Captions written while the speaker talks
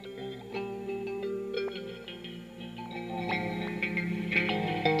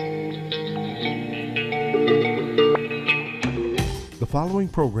following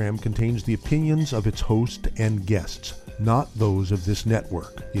program contains the opinions of its host and guests, not those of this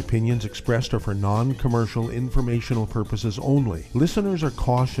network. The opinions expressed are for non-commercial informational purposes only. Listeners are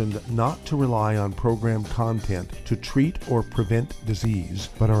cautioned not to rely on program content to treat or prevent disease,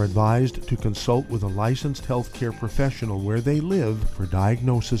 but are advised to consult with a licensed healthcare professional where they live for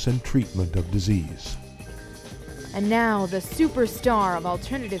diagnosis and treatment of disease. And now, the superstar of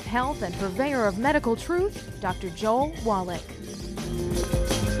alternative health and purveyor of medical truth, Dr. Joel Wallach.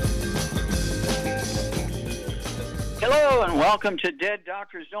 Hello and welcome to Dead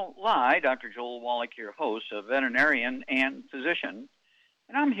Doctors Don't Lie. Dr. Joel Wallach, your host, a veterinarian and physician.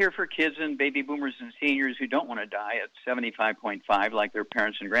 And I'm here for kids and baby boomers and seniors who don't want to die at 75.5 like their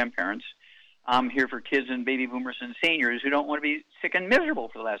parents and grandparents. I'm here for kids and baby boomers and seniors who don't want to be sick and miserable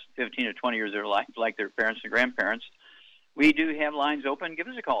for the last 15 to 20 years of their life like their parents and grandparents. We do have lines open. Give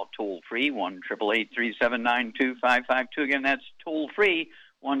us a call, toll-free, 1-888-379-2552. Again, that's toll-free,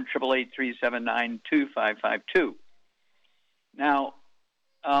 1-888-379-2552. Now,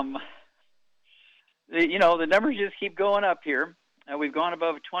 the numbers just keep going up here. We've gone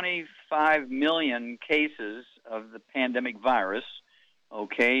above 25 million cases of the pandemic virus,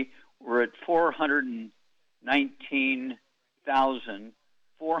 okay? We're at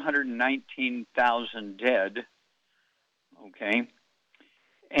 419,000 dead, okay?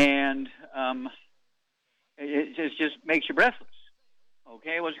 And it just makes you breathless,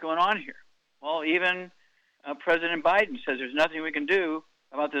 okay? What's going on here? Well, even President Biden says there's nothing we can do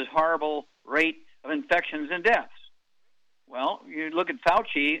about this horrible rate of infections and deaths. Well, you look at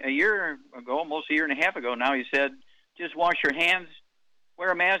Fauci a year ago, almost a year and a half ago now, he said, just wash your hands, wear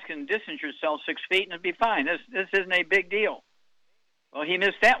a mask, and distance yourself 6 feet, and it'll be fine. This isn't a big deal. Well, he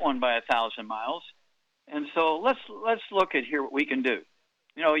missed that one by 1,000 miles. And so let's look at here what we can do.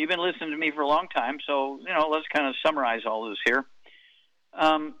 You know, you've been listening to me for a long time, so, let's kind of summarize all this here.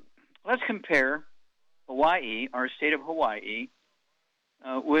 Let's compare Hawaii, our state of Hawaii,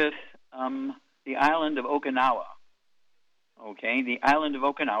 with the island of Okinawa. Okay, the island of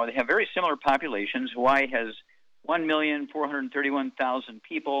Okinawa. They have very similar populations. Hawaii has 1,431,000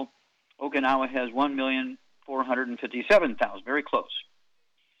 people. Okinawa has 1,457,000. Very close.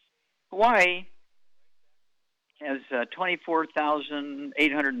 Hawaii has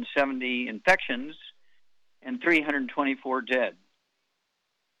 24,870 infections and 324 dead.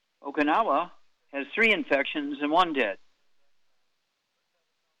 Okinawa has 3 infections and 1 dead.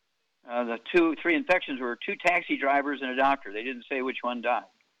 The 3 infections were 2 taxi drivers and a doctor. They didn't say which one died.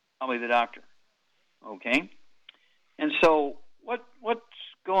 Probably the doctor. Okay? And so what's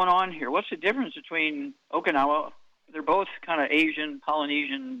going on here? What's the difference between Okinawa? They're both kind of Asian,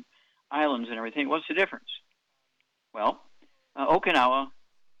 Polynesian islands and everything. What's the difference? Well, Okinawa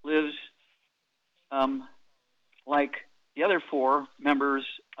lives like the other 4 members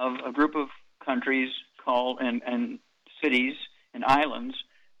of a group of countries called and cities and islands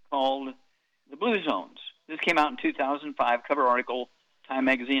called the Blue Zones. This came out in 2005, cover article, Time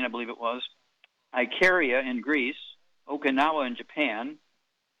Magazine, I believe it was. Icaria in Greece, Okinawa in Japan,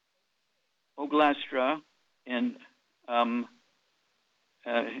 Oglastra in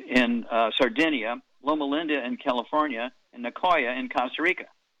Sardinia, Loma Linda in California, and Nicoya in Costa Rica.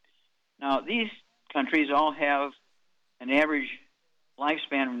 Now, these countries all have an average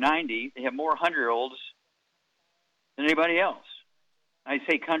lifespan of 90. They have more 100-year-olds than anybody else. I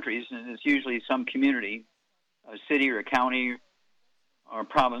say countries, and it's usually some community, a city or a county or a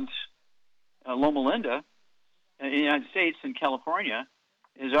province. Loma Linda in the United States and California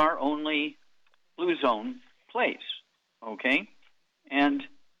is our only blue zone place, okay? And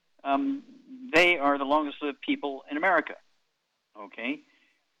they are the longest-lived people in America, okay?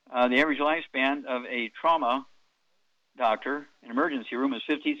 The average lifespan of a trauma doctor in emergency room is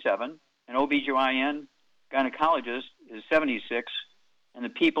 57, an OBGYN gynecologist is 76, and the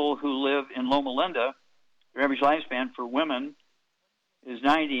people who live in Loma Linda, their average lifespan for women is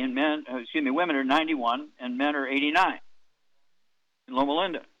 90, and women are 91, and men are 89 in Loma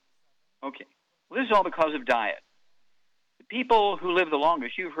Linda. Okay. Well, this is all because of diet. The people who live the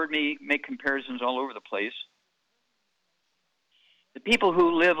longest, you've heard me make comparisons all over the place. The people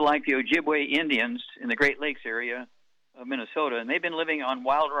who live like the Ojibwe Indians in the Great Lakes area of Minnesota, and they've been living on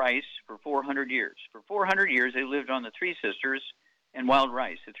wild rice for 400 years. For 400 years, they lived on the Three Sisters and wild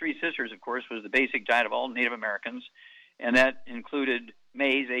rice. The Three Sisters, of course, was the basic diet of all Native Americans, and that included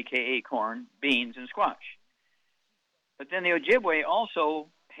maize, a.k.a. corn, beans, and squash. But then the Ojibwe also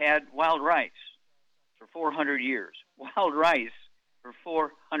had wild rice for 400 years. Wild rice for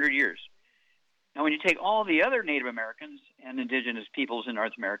 400 years. Now, when you take all the other Native Americans and indigenous peoples in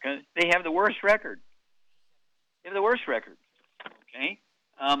North America, they have the worst record. They have the worst record. Okay?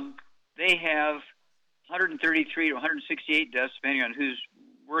 They have 133 to 168 deaths, depending on whose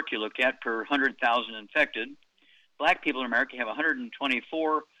work you look at, per 100,000 infected. Black people in America have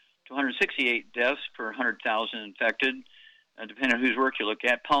 124 to 168 deaths per 100,000 infected, depending on whose work you look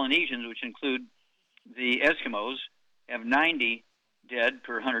at. Polynesians, which include the Eskimos, have 90 dead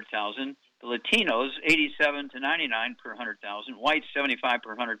per 100,000. The Latinos, 87 to 99 per 100,000. Whites, 75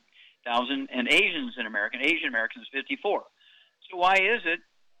 per 100,000. And Asians in America, Asian Americans, 54. So why is it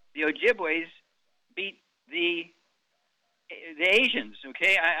the Ojibways beat the Asians?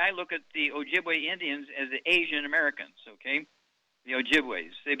 Okay, I look at the Ojibwe Indians as the Asian Americans. Okay, the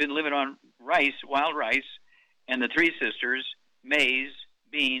Ojibways. They've been living on rice, wild rice, and the Three Sisters, maize,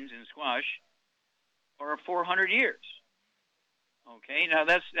 beans, and squash for 400 years. Okay, now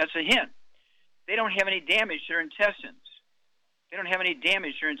that's a hint. They don't have any damage to their intestines. They don't have any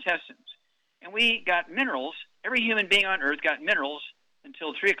damage to their intestines. And we got minerals. Every human being on Earth got minerals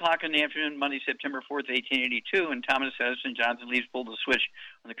until 3 o'clock in the afternoon, Monday, September 4th, 1882, and Thomas Edison, Johnson Leeds pulled the switch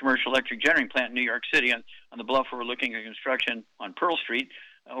on the commercial electric generating plant in New York City on the bluff overlooking the construction on Pearl Street,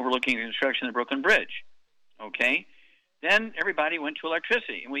 overlooking the construction of the Brooklyn Bridge. Okay? Then everybody went to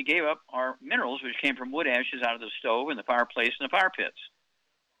electricity, and we gave up our minerals, which came from wood ashes out of the stove and the fireplace and the fire pits,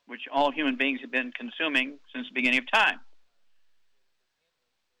 which all human beings have been consuming since the beginning of time.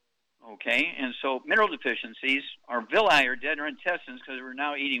 Okay, and so mineral deficiencies are villi or dead in our intestines because we're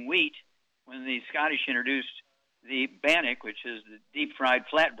now eating wheat when the Scottish introduced the bannock, which is the deep-fried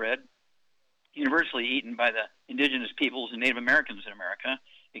flatbread, universally eaten by the indigenous peoples and Native Americans in America,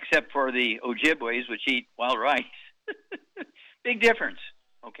 except for the Ojibways, which eat wild rice. Big difference,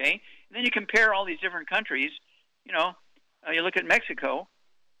 okay? And then you compare all these different countries. You know, you look at Mexico.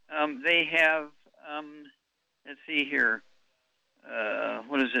 They have, let's see here,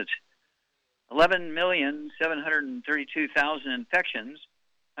 what is it? 11,732,000 infections,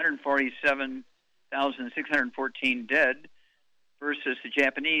 147,614 dead, versus the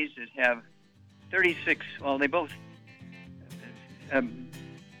Japanese that have 36, well, they both,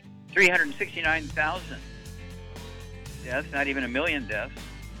 369,000 deaths, not even 1 million deaths,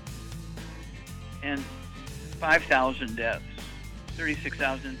 and 5,000 deaths,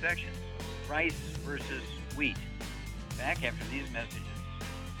 36,000 infections. Rice versus wheat. Back after these messages.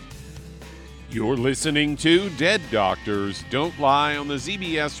 You're listening to Dead Doctors Don't Lie on the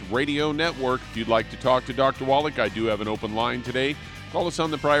ZBS Radio Network. If you'd like to talk to Dr. Wallach, I do have an open line today. Call us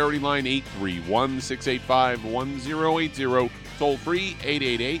on the priority line, 831-685-1080. Toll free,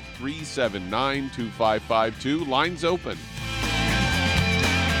 888-379-2552. Lines open.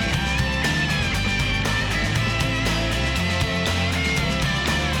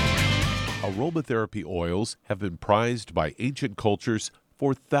 Aromatherapy oils have been prized by ancient cultures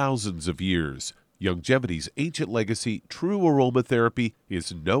for thousands of years. Youngevity's ancient legacy, True Aromatherapy,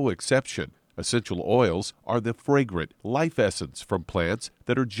 is no exception. Essential oils are the fragrant life essence from plants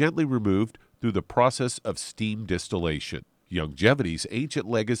that are gently removed through the process of steam distillation. Youngevity's ancient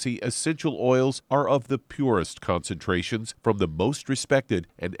legacy essential oils are of the purest concentrations from the most respected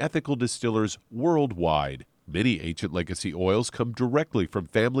and ethical distillers worldwide. Many ancient legacy oils come directly from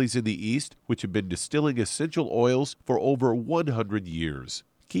families in the East which have been distilling essential oils for over 100 years.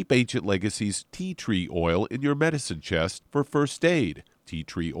 Keep Ancient Legacy's tea tree oil in your medicine chest for first aid. Tea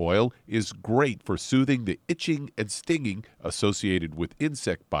tree oil is great for soothing the itching and stinging associated with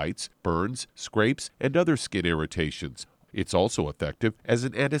insect bites, burns, scrapes, and other skin irritations. It's also effective as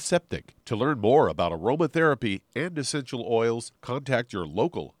an antiseptic. To learn more about aromatherapy and essential oils, contact your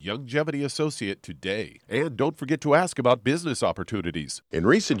local Youngevity associate today. And don't forget to ask about business opportunities. In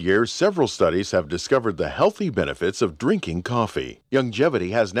recent years, several studies have discovered the healthy benefits of drinking coffee.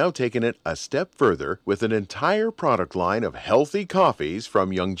 Youngevity has now taken it a step further with an entire product line of healthy coffees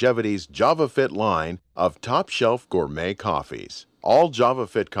from Youngevity's JavaFit line of top-shelf gourmet coffees. All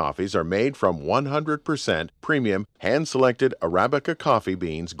JavaFit coffees are made from 100% premium, hand-selected Arabica coffee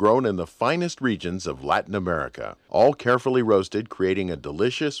beans grown in the finest regions of Latin America, all carefully roasted, creating a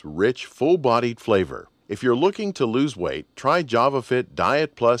delicious, rich, full-bodied flavor. If you're looking to lose weight, try JavaFit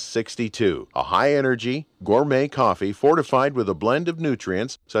Diet Plus 62, a high-energy, gourmet coffee fortified with a blend of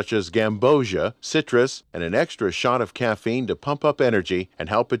nutrients such as gambosia, citrus, and an extra shot of caffeine to pump up energy and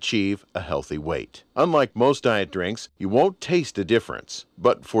help achieve a healthy weight. Unlike most diet drinks, you won't taste a difference.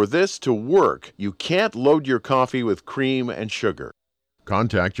 But for this to work, you can't load your coffee with cream and sugar.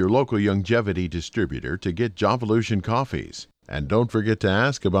 Contact your local Youngevity distributor to get Javalution coffees. And don't forget to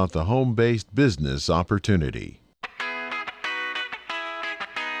ask about the home-based business opportunity.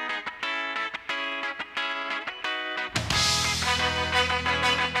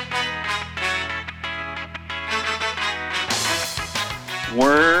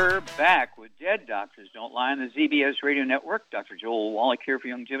 We're back with Dead Doctors Don't Lie on the ZBS Radio Network. Dr. Joel Wallach here for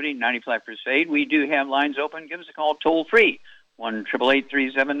Youngevity, 95 Crusade. We do have lines open. Give us a call toll-free,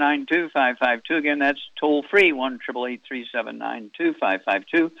 1-888-379-2552. Again, that's toll-free,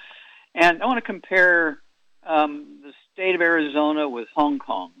 1-888-379-2552. And I want to compare the state of Arizona with Hong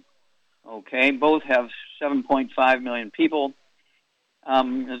Kong. Okay, both have 7.5 million people.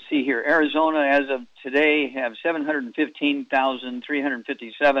 Let's see here. Arizona, as of today, have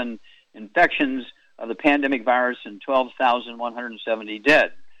 715,357 infections of the pandemic virus and 12,170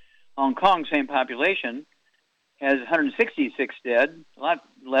 dead. Hong Kong, same population, has 166 dead, a lot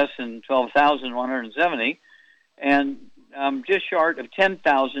less than 12,170, and just short of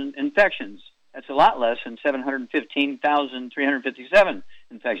 10,000 infections. That's a lot less than 715,357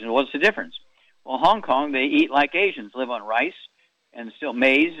 infections. What's the difference? Well, Hong Kong, they eat like Asians, live on rice and still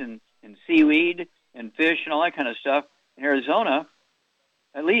maize and seaweed and fish and all that kind of stuff. In Arizona,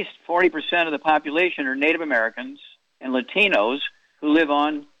 at least 40% of the population are Native Americans and Latinos who live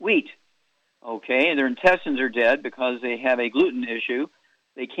on wheat. Okay, and their intestines are dead because they have a gluten issue.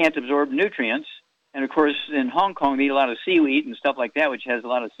 They can't absorb nutrients. And, of course, in Hong Kong, they eat a lot of seaweed and stuff like that, which has a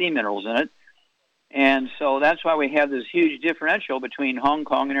lot of sea minerals in it. And so that's why we have this huge differential between Hong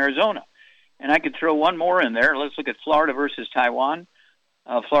Kong and Arizona. And I could throw one more in there. Let's look at Florida versus Taiwan.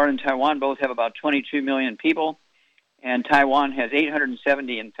 Florida and Taiwan both have about 22 million people, and Taiwan has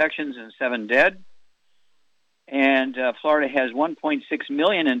 870 infections and 7 dead. And Florida has 1.6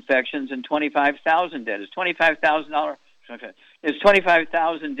 million infections and 25,000 dead. Is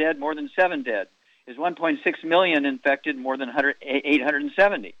 25,000 dead more than 7 dead? Is 1.6 million infected more than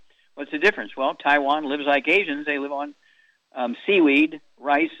 870? What's the difference? Well, Taiwan lives like Asians. They live on seaweed,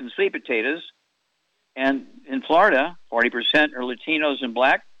 rice, and sweet potatoes. And in Florida, 40% are Latinos and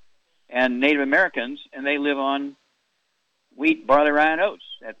black and Native Americans, and they live on wheat, barley, rye, and oats,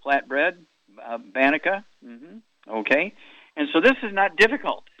 that flatbread, Banneker. Okay? And so this is not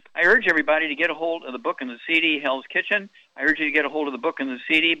difficult. I urge everybody to get a hold of the book and the CD, Hell's Kitchen. I urge you to get a hold of the book and the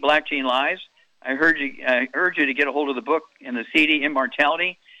CD, Black Gene Lies. I urge you to get a hold of the book and the CD,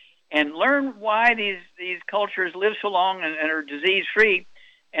 Immortality, and learn why these cultures live so long and are disease-free.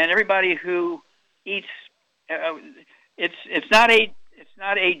 And everybody who eats, it's not a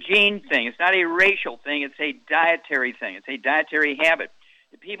gene thing. It's not a racial thing. It's a dietary thing. It's a dietary habit.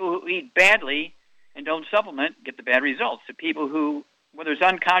 The people who eat badly and don't supplement get the bad results. The people who, whether it's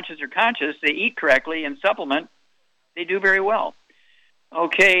unconscious or conscious, they eat correctly and supplement, they do very well.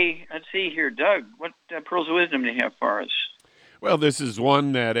 Okay, let's see here. Doug, what pearls of wisdom do you have for us? Well, this is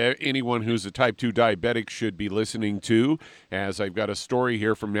one that anyone who's a type 2 diabetic should be listening to, as I've got a story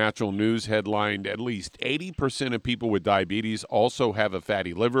here from Natural News headlined, at least 80% of people with diabetes also have a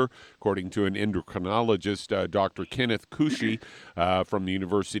fatty liver, according to an endocrinologist, Dr. Kenneth Cushy from the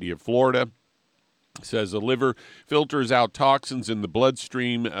University of Florida. Says the liver filters out toxins in the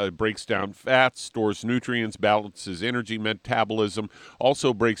bloodstream, breaks down fats, stores nutrients, balances energy metabolism,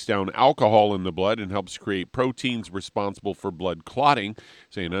 also breaks down alcohol in the blood and helps create proteins responsible for blood clotting.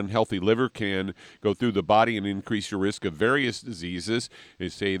 Say an unhealthy liver can go through the body and increase your risk of various diseases. They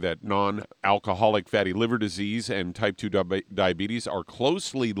say that non-alcoholic fatty liver disease and type 2 diabetes are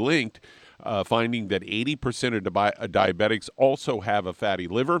closely linked, finding that 80% of diabetics also have a fatty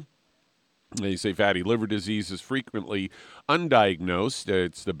liver. They say fatty liver disease is frequently undiagnosed.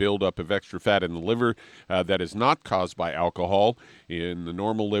 It's the buildup of extra fat in the liver that is not caused by alcohol. In the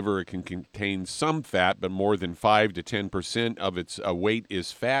normal liver, it can contain some fat, but more than 5 to 10% of its weight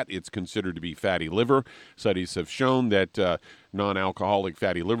is fat. It's considered to be fatty liver. Studies have shown that non-alcoholic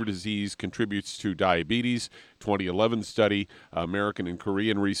fatty liver disease contributes to diabetes. 2011 study, American and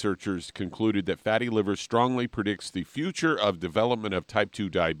Korean researchers concluded that fatty liver strongly predicts the future of development of type 2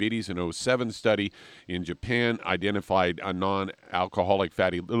 diabetes. An 2007 study in Japan identified a non-alcoholic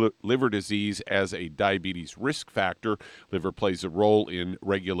fatty liver disease as a diabetes risk factor. Liver plays a role in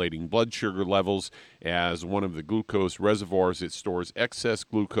regulating blood sugar levels. As one of the glucose reservoirs, it stores excess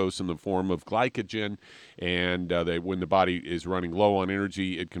glucose in the form of glycogen, and when the body is running low on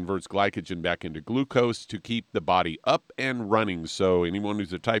energy, it converts glycogen back into glucose to keep the body up and running. So anyone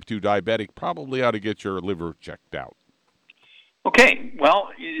who's a type 2 diabetic probably ought to get your liver checked out. Okay, well,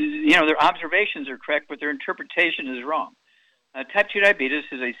 their observations are correct, but their interpretation is wrong. Type 2 diabetes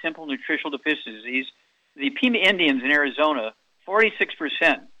is a simple nutritional deficiency disease. The Pima Indians in Arizona,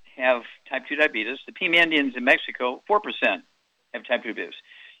 46% have type 2 diabetes. The Pima Indians in Mexico, 4% have type 2 diabetes.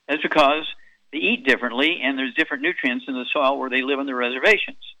 That's because they eat differently, and there's different nutrients in the soil where they live on the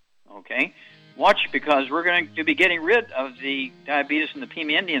reservations. Okay? Watch, because we're going to be getting rid of the diabetes in the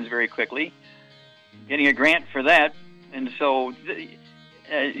Pima Indians very quickly, getting a grant for that. And so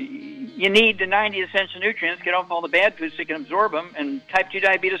you need the 90 essential nutrients, get off all the bad foods so you can absorb them, and type 2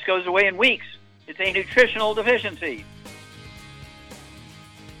 diabetes goes away in weeks. It's a nutritional deficiency.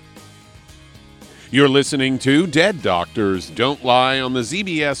 You're listening to Dead Doctors Don't Lie on the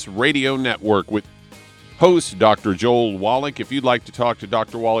ZBS Radio Network with host Dr. Joel Wallach. If you'd like to talk to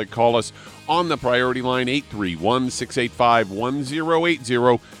Dr. Wallach, call us on the priority line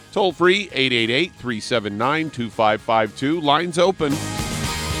 831-685-1080. Toll free 888-379-2552. Lines open.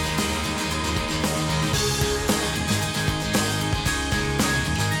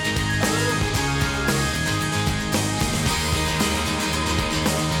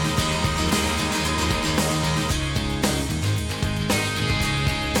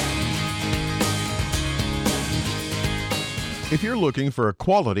 If you're looking for a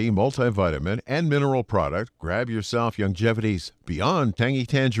quality multivitamin and mineral product, grab yourself Youngevity's Beyond Tangy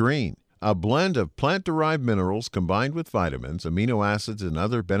Tangerine, a blend of plant-derived minerals combined with vitamins, amino acids, and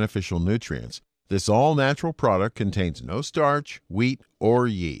other beneficial nutrients. This all-natural product contains no starch, wheat, or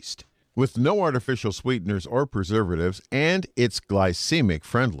yeast, with no artificial sweeteners or preservatives, and it's glycemic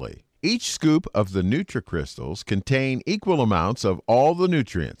friendly. Each scoop of the NutriCrystals contain equal amounts of all the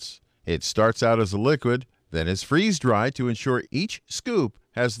nutrients. It starts out as a liquid, then is freeze-dried to ensure each scoop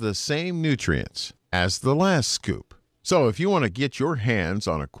has the same nutrients as the last scoop. So if you want to get your hands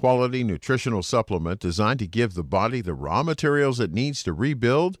on a quality nutritional supplement designed to give the body the raw materials it needs to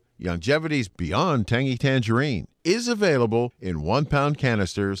rebuild, Youngevity's Beyond Tangy Tangerine is available in 1-pound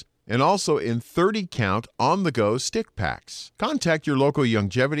canisters and also in 30-count on-the-go stick packs. Contact your local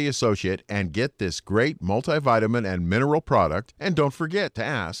Youngevity associate and get this great multivitamin and mineral product. And don't forget to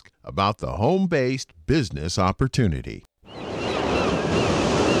ask about the home-based business opportunity.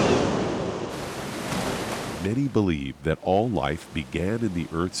 Many believe that all life began in the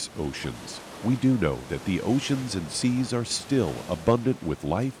Earth's oceans. We do know that the oceans and seas are still abundant with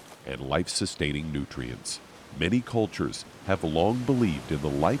life and life-sustaining nutrients. Many cultures have long believed in the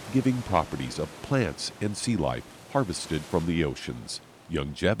life-giving properties of plants and sea life harvested from the oceans.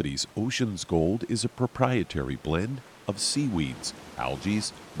 Youngevity's Ocean's Gold is a proprietary blend of seaweeds, algae,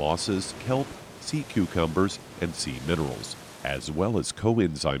 mosses, kelp, sea cucumbers, and sea minerals, as well as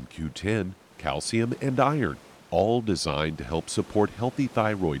coenzyme Q10, calcium, and iron, all designed to help support healthy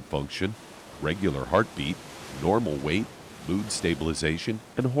thyroid function, regular heartbeat, normal weight, mood stabilization,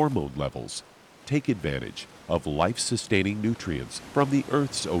 and hormone levels. Take advantage of life-sustaining nutrients from the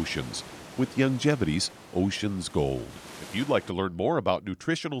Earth's oceans with Youngevity's Ocean's Gold. If you'd like to learn more about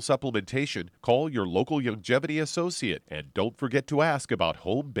nutritional supplementation, call your local Youngevity associate, and don't forget to ask about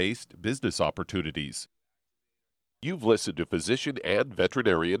home-based business opportunities. You've listened to physician and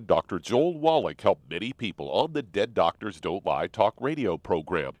veterinarian Dr. Joel Wallach help many people on the Dead Doctors Don't Lie talk radio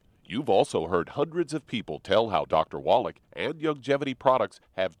program. You've also heard hundreds of people tell how Dr. Wallach and Youngevity products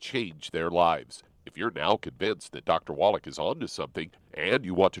have changed their lives. If you're now convinced that Dr. Wallach is onto something and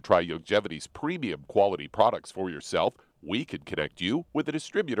you want to try Youngevity's premium quality products for yourself, we can connect you with a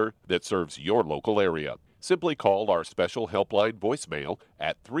distributor that serves your local area. Simply call our special helpline voicemail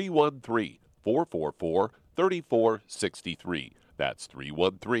at 313-444-3463. That's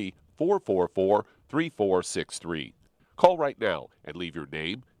 313-444-3463. Call right now and leave your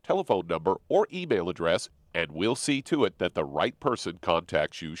name, telephone number, or email address, and we'll see to it that the right person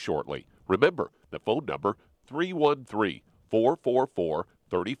contacts you shortly. Remember, the phone number,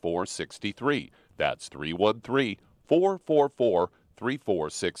 313-444-3463. That's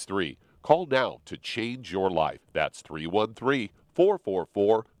 313-444-3463. Call now to change your life. That's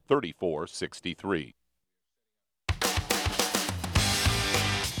 313-444-3463.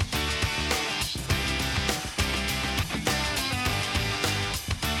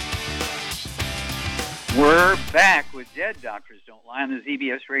 We're back with Dead Doctors Don't Lie on the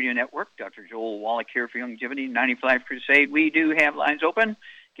ZBS Radio Network. Dr. Joel Wallach here for Youngevity 95 Crusade. We do have lines open.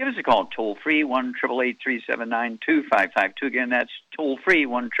 Give us a call, toll-free, 1-888-379-2552. Again, that's toll-free,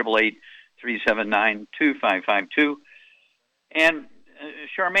 1-888-379-2552. And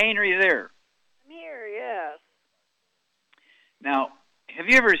Charmaine, are you there? I'm here, yes. Now, have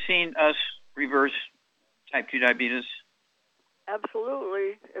you ever seen us reverse type 2 diabetes?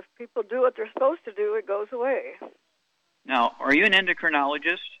 Absolutely. If people do what they're supposed to do, it goes away. Now, are you an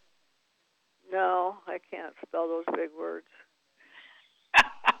endocrinologist? No, I can't spell those big words.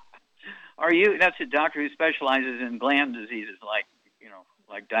 Are you? That's a doctor who specializes in gland diseases like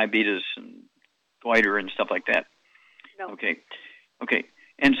diabetes and goiter and stuff like that. No. Okay.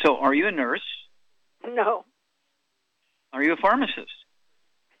 And so, are you a nurse? No. Are you a pharmacist?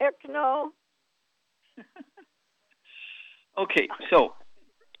 Heck no. Okay, so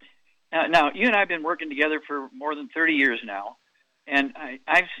now you and I have been working together for more than 30 years now, And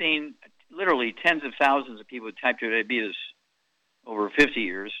I've seen literally tens of thousands of people with type 2 diabetes over 50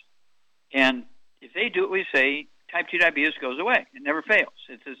 years. And if they do what we say, type 2 diabetes goes away. It never fails.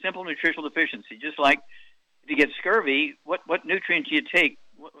 It's a simple nutritional deficiency. Just like if you get scurvy, what nutrient do you take?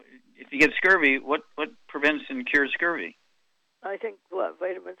 If you get scurvy, what prevents and cures scurvy? I think,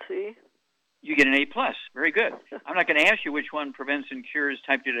 vitamin C. You get an A+. Very good. I'm not going to ask you which one prevents and cures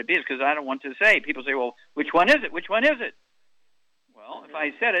type 2 diabetes because I don't want to say. People say, well, which one is it? Which one is it? Well, if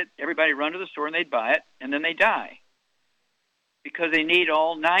I said it, everybody run to the store and they'd buy it, and then they die because they need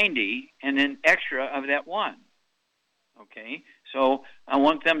all 90 and then extra of that one. Okay? So I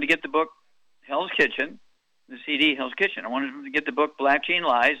want them to get the book Hell's Kitchen, the CD Hell's Kitchen. I want them to get the book Black Gene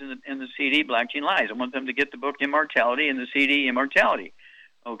Lies and the CD Black Gene Lies. I want them to get the book Immortality and the CD Immortality.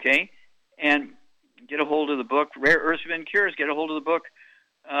 Okay? And get a hold of the book Rare Earths of Cures. Get a hold of the book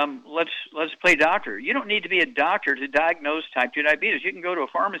Let's Play Doctor. You don't need to be a doctor to diagnose type 2 diabetes. You can go to a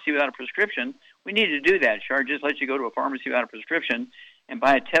pharmacy without a prescription. We need to do that. Char just lets you go to a pharmacy without a prescription and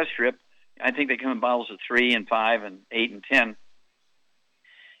buy a test strip. I think they come in bottles of 3 and 5 and 8 and 10.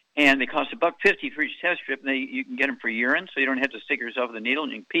 And they cost $1.50 for each test strip. And you can get them for urine, so you don't have to stick yourself with a needle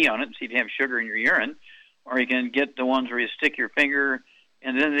and you can pee on it and see if you have sugar in your urine. Or you can get the ones where you stick your finger,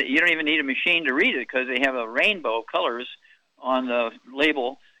 and then you don't even need a machine to read it because they have a rainbow of colors on the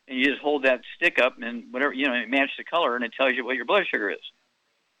label, and you just hold that stick up and whatever, match the color, and it tells you what your blood sugar is.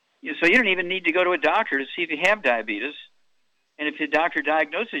 So you don't even need to go to a doctor to see if you have diabetes. And if the doctor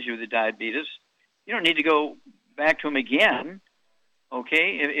diagnoses you with diabetes, you don't need to go back to him again,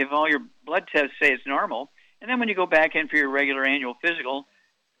 okay, if all your blood tests say it's normal. And then when you go back in for your regular annual physical,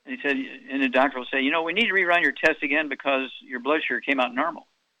 and the doctor will say, we need to rerun your test again because your blood sugar came out normal.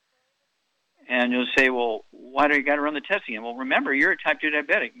 And you'll say, well, why do you got to run the test again? Well, remember, you're a type 2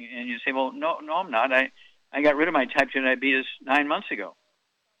 diabetic. And you say, well, no, I'm not. I got rid of my type 2 diabetes 9 months ago.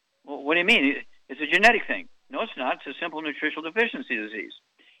 Well, what do you mean? It's a genetic thing. No, it's not. It's a simple nutritional deficiency disease.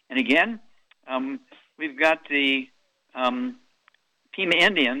 And again, we've got the Pima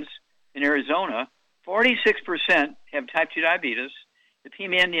Indians in Arizona. 46% have type 2 diabetes. The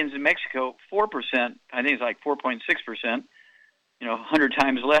Pima Indians in Mexico, 4%, I think it's like 4.6%, 100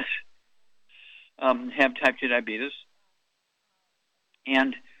 times less, have type 2 diabetes.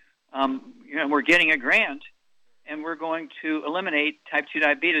 And, we're getting a grant, and we're going to eliminate type 2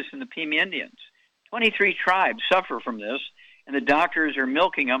 diabetes in the Pima Indians. 23 tribes suffer from this, and the doctors are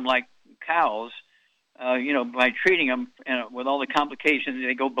milking them like cows, by treating them with all the complications.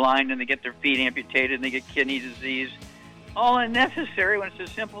 They go blind, and they get their feet amputated, and they get kidney disease. All unnecessary when it's a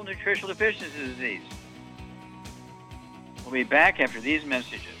simple nutritional deficiency disease. We'll be back after these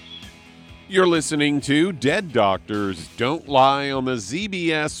messages. You're listening to Dead Doctors Don't Lie on the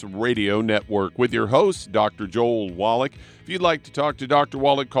ZBS Radio Network with your host, Dr. Joel Wallach. If you'd like to talk to Dr.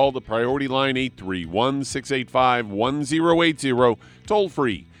 Wallach, call the Priority Line 831-685-1080, toll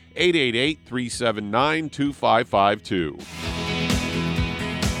free 888-379-2552.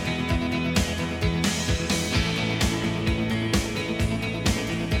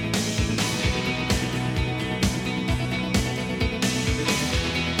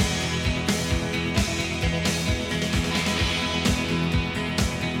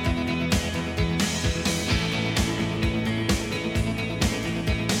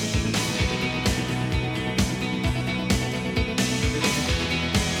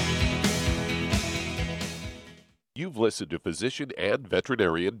 You've listened to physician and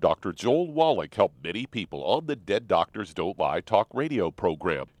veterinarian Dr. Joel Wallach help many people on the Dead Doctors Don't Lie talk radio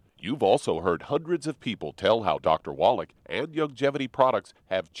program. You've also heard hundreds of people tell how Dr. Wallach and Youngevity products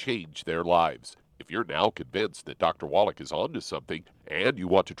have changed their lives. If you're now convinced that Dr. Wallach is onto something and you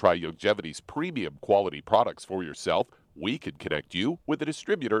want to try Youngevity's premium quality products for yourself, we can connect you with a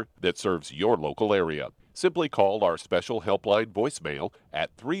distributor that serves your local area. Simply call our special helpline voicemail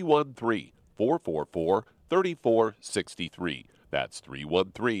at 313-444-3463. That's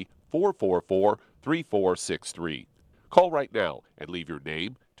 313-444-3463. Call right now and leave your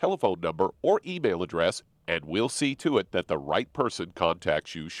name, telephone number, or email address, and we'll see to it that the right person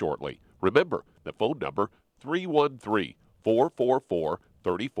contacts you shortly. Remember, the phone number,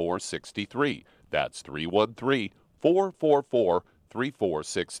 313-444-3463. That's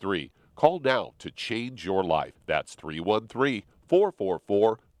 313-444-3463. Call now to change your life. That's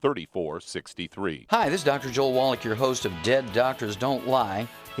 313-444-3463. Hi, this is Dr. Joel Wallach, your host of Dead Doctors Don't Lie.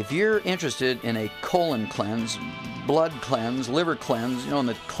 If you're interested in a colon cleanse, blood cleanse, liver cleanse, in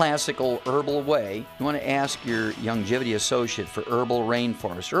the classical herbal way, you want to ask your Youngevity associate for Herbal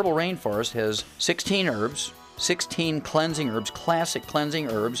Rainforest. Herbal Rainforest has 16 herbs, 16 cleansing herbs, classic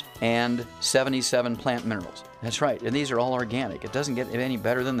cleansing herbs, and 77 plant minerals. That's right, and these are all organic. It doesn't get any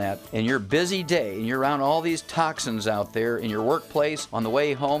better than that. In your busy day, and you're around all these toxins out there in your workplace, on the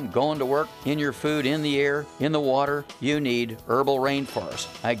way home, going to work, in your food, in the air, in the water, you need Herbal Rainforest.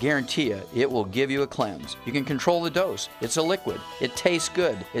 I guarantee you, it will give you a cleanse. You can control the dose. It's a liquid. It tastes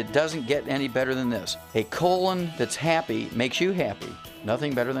good. It doesn't get any better than this. A colon that's happy makes you happy.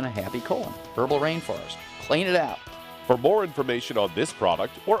 Nothing better than a happy colon. Herbal Rainforest. Clean it out. For more information on this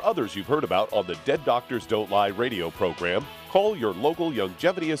product or others you've heard about on the Dead Doctors Don't Lie radio program, call your local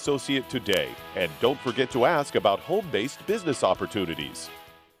Youngevity associate today. And don't forget to ask about home-based business opportunities.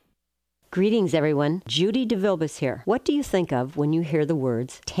 Greetings, everyone. Judy DeVilbus here. What do you think of when you hear the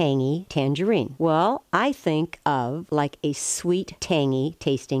words tangy tangerine? Well, I think of like a sweet, tangy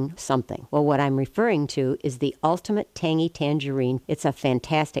tasting something. Well, what I'm referring to is the Ultimate Tangy Tangerine. It's a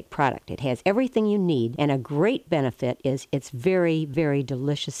fantastic product. It has everything you need, and a great benefit is it's very, very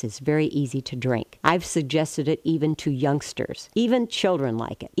delicious. It's very easy to drink. I've suggested it even to youngsters. Even children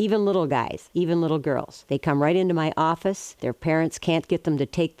like it. Even little guys. Even little girls. They come right into my office. Their parents can't get them to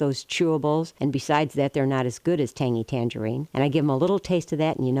take those chewables, and besides that, they're not as good as Tangy Tangerine. And I give them a little taste of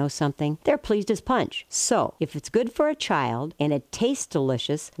that, and you know something? They're pleased as punch. So, if it's good for a child and it tastes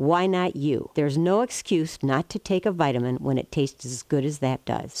delicious, why not you? There's no excuse not to take a vitamin when it tastes as good as that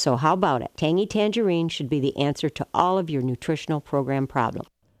does. So how about it? Tangy Tangerine should be the answer to all of your nutritional program problems.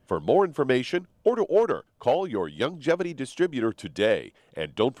 For more information or to order, call your Youngevity distributor today.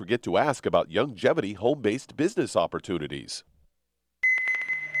 And don't forget to ask about Youngevity home-based business opportunities.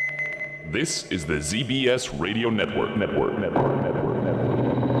 This is the ZBS Radio Network.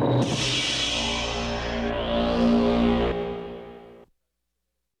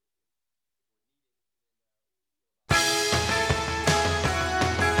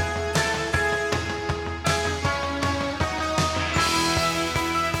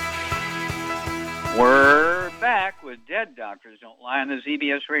 We're back with Dead Doctors Don't Lie on the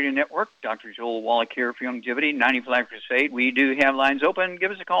ZBS Radio Network. Dr. Joel Wallach here for Youngevity, 95 Crusade. We do have lines open. Give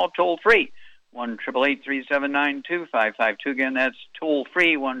us a call toll free, 1-888-379-2552. Again, that's toll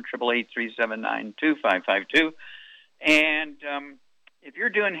free, 1-888-379-2552. And if you're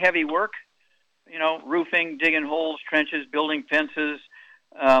doing heavy work, you know, roofing, digging holes, trenches, building fences,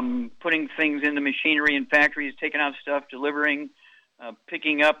 putting things in the machinery in factories, taking out stuff, delivering,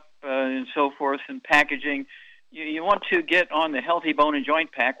 picking up, and so forth, and packaging. You want to get on the Healthy Bone and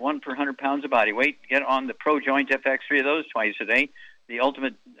Joint Pack, 1 per 100 pounds of body weight. Get on the Pro Joint FX, 3 of those twice a day. The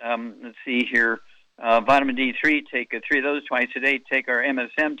Ultimate, let's see here, Vitamin D3, take 3 of those twice a day. Take our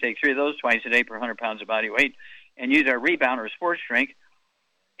MSM, take 3 of those twice a day per 100 pounds of body weight. And use our Rebound or Sports Drink.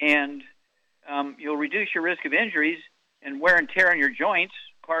 And you'll reduce your risk of injuries and wear and tear on your joints,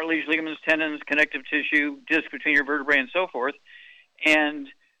 cartilage, ligaments, tendons, connective tissue, disc between your vertebrae, and so forth. And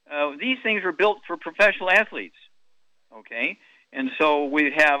these things were built for professional athletes, okay? And so we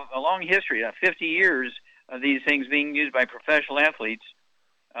have a long history, 50 years of these things being used by professional athletes.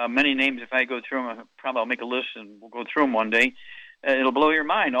 Many names, if I go through them, probably I'll make a list and we'll go through them one day. It'll blow your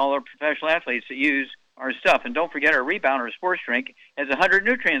mind, all our professional athletes that use our stuff. And don't forget our Rebound or Sports Drink has 100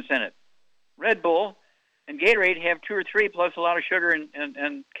 nutrients in it. Red Bull and Gatorade have 2 or 3 plus a lot of sugar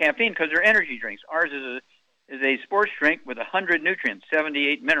and caffeine because they're energy drinks. Ours is a sports drink with 100 nutrients,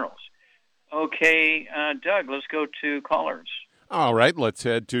 78 minerals. Okay, Doug, let's go to callers. All right, let's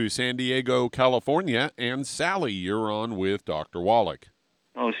head to San Diego, California. And Sally, you're on with Dr. Wallach.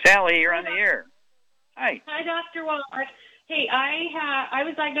 Oh, Sally, you're on the air. Hi. Hi, Dr. Wallach. Hey, I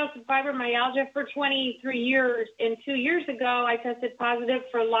was diagnosed with fibromyalgia for 23 years, and 2 years ago I tested positive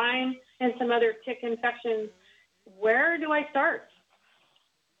for Lyme and some other tick infections. Where do I start?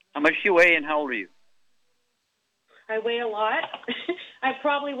 How much do you weigh and how old are you? I weigh a lot. I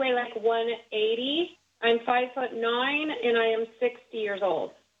probably weigh like 180. I'm 5'9", and I am 60 years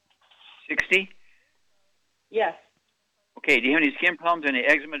old. 60? Yes. Okay, do you have any skin problems, any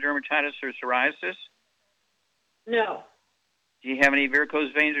eczema, dermatitis, or psoriasis? No. Do you have any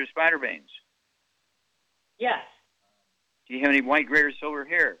varicose veins or spider veins? Yes. Do you have any white, gray, or silver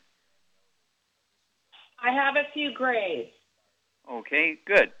hair? I have a few grays. Okay,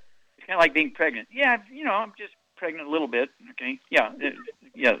 good. It's kind of like being pregnant. Yeah, you know, I'm just pregnant a little bit. Okay. Yeah.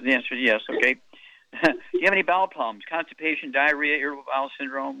 Yeah. The answer is yes. Okay. Do you have any bowel problems? Constipation, diarrhea, irritable bowel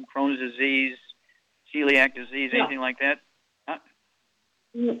syndrome, Crohn's disease, celiac disease, anything like that? Huh?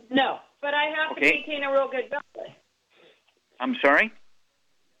 No, but I have to maintain a real good diet. I'm sorry?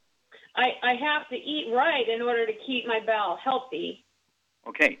 I have to eat right in order to keep my bowel healthy.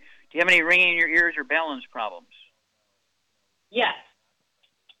 Okay. Do you have any ringing in your ears or balance problems? Yes.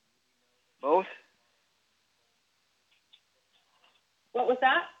 Both? was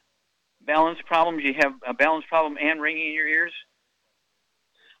that? Balance problems. You have a balance problem and ringing in your ears?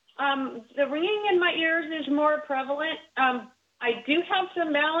 The ringing in my ears is more prevalent. I do have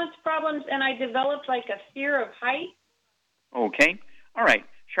some balance problems, and I developed like a fear of height. Okay. All right.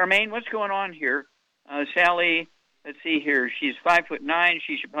 Charmaine, what's going on here? Sally, let's see here. She's 5'9".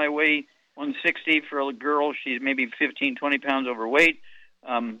 She should probably weigh 160 for a girl. She's maybe 15, 20 pounds overweight.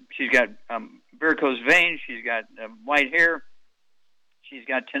 She's got varicose veins. She's got white hair. She's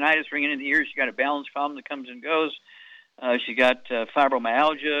got tinnitus ringing in the ears. She's got a balance problem that comes and goes. She got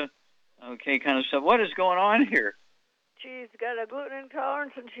fibromyalgia, okay, kind of stuff. What is going on here? She's got a gluten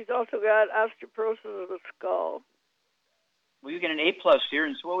intolerance, and she's also got osteoporosis of the skull. Well, you get an A+ here,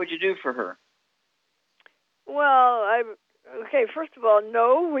 and so what would you do for her? Well, first of all,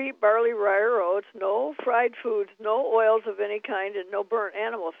 no wheat, barley, rye, or oats, no fried foods, no oils of any kind, and no burnt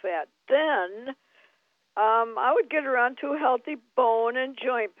animal fat. Then I would get her on 2 healthy bone and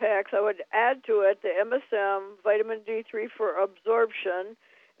joint packs. I would add to it the MSM, vitamin D3 for absorption,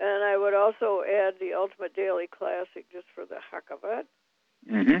 and I would also add the Ultimate Daily Classic just for the heck of it.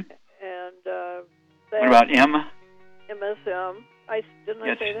 Mm-hmm. And what about MSM. I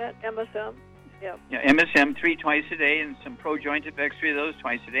say that? MSM? Yeah. Yeah, MSM 3 twice a day and some Pro-Joint Effects 3 of those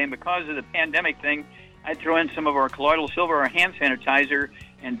twice a day. And because of the pandemic thing, I'd throw in some of our colloidal silver, our hand sanitizer,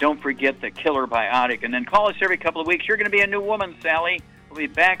 and don't forget the Killer Biotic. And then call us every couple of weeks. You're going to be a new woman, Sally. We'll be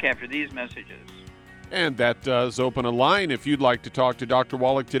back after these messages. And that does open a line. If you'd like to talk to Dr.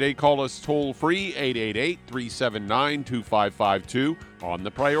 Wallach today, call us toll-free, 888-379-2552. On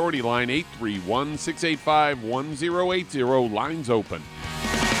the priority line, 831-685-1080. Lines open.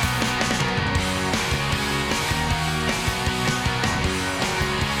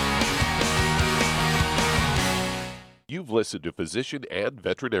 You've listened to physician and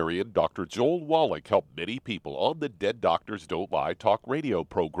veterinarian Dr. Joel Wallach help many people on the Dead Doctors Don't Lie talk radio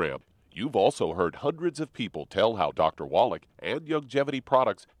program. You've also heard hundreds of people tell how Dr. Wallach and Youngevity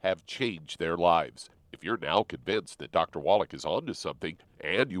products have changed their lives. If you're now convinced that Dr. Wallach is onto something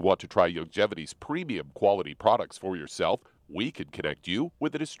and you want to try Youngevity's premium quality products for yourself, we can connect you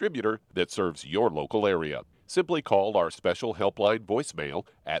with a distributor that serves your local area. Simply call our special helpline voicemail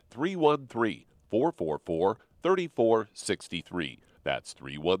at 313-444-3463. That's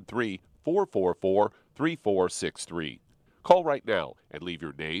 313-444-3463. Call right now and leave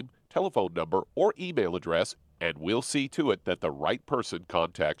your name, telephone number, or email address, and we'll see to it that the right person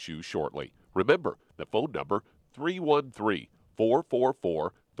contacts you shortly. Remember, the phone number,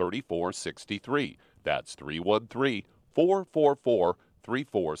 313-444-3463. That's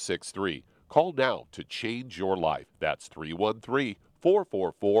 313-444-3463. Call now to change your life. That's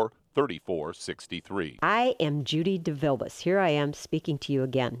 313-444-3463. I am Judy DeVilbus. Here I am speaking to you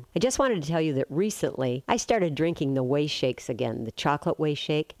again. I just wanted to tell you that recently I started drinking the Whey Shakes again, the chocolate Whey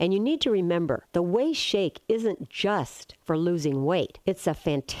Shake. And you need to remember, the Whey Shake isn't just for losing weight. It's a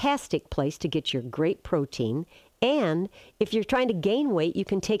fantastic place to get your great protein. And if you're trying to gain weight, you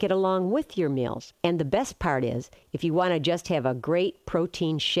can take it along with your meals. And the best part is, if you want to just have a great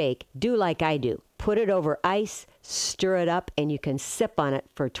protein shake, do like I do. Put it over ice, stir it up, and you can sip on it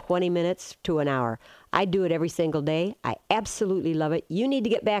for 20 minutes to an hour. I do it every single day. I absolutely love it. You need to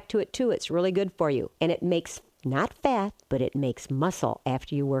get back to it too. It's really good for you. And it makes not fat, but it makes muscle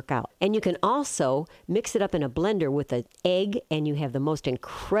after you work out. And you can also mix it up in a blender with an egg, and you have the most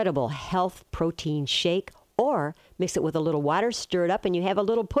incredible health protein shake. Or mix it with a little water, stir it up, and you have a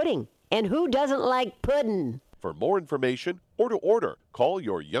little pudding. And who doesn't like pudding? For more information or to order, call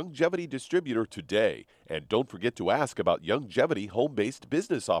your Youngevity distributor today. And don't forget to ask about Youngevity home-based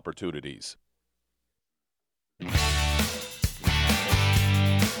business opportunities.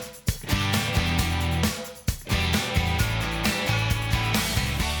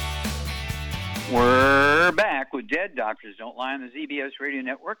 We're back with Dead Doctors Don't Lie on the ZBS Radio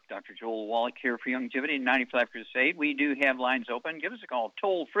Network. Dr. Joel Wallach here for Youngevity and 95 Crusade. We do have lines open. Give us a call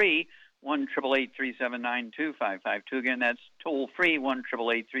toll-free, 1-888-379-2552. Again, that's toll-free,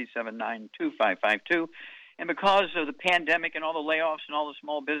 1-888-379-2552. And because of the pandemic and all the layoffs and all the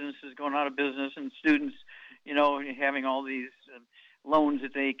small businesses going out of business and students, having all these loans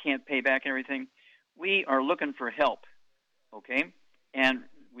that they can't pay back and everything, we are looking for help, okay? And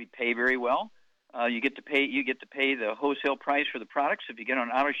we pay very well. You get to pay the wholesale price for the products. If you get on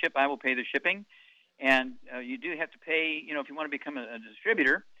auto ship, I will pay the shipping. And you do have to pay, if you want to become a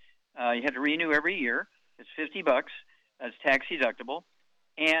distributor, you have to renew every year. It's $50. That's tax deductible.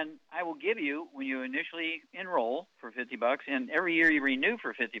 And I will give you, when you initially enroll for $50, and every year you renew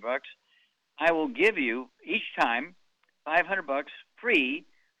for $50, I will give you each time $500 free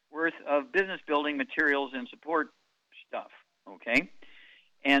worth of business building materials and support stuff. Okay?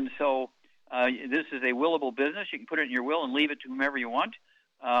 And so this is a willable business. You can put it in your will and leave it to whomever you want.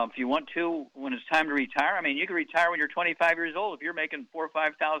 If you want to, when it's time to retire, I mean, you can retire when you're 25 years old. If you're making $4,000 or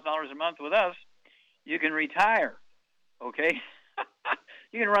 $5,000 a month with us, you can retire. Okay,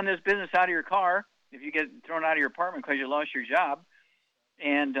 you can run this business out of your car if you get thrown out of your apartment because you lost your job.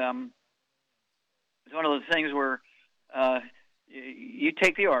 And it's one of those things where you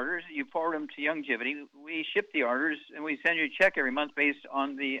take the orders, you forward them to Youngevity. We ship the orders, and we send you a check every month based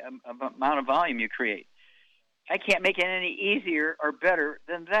on the amount of volume you create. I can't make it any easier or better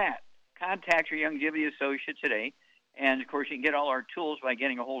than that. Contact your Youngevity associate today. And, of course, you can get all our tools by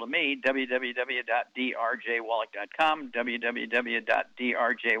getting a hold of me, www.drjwallach.com,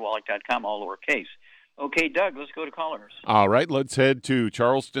 www.drjwallach.com, all lowercase. Okay, Doug, let's go to callers. All right, let's head to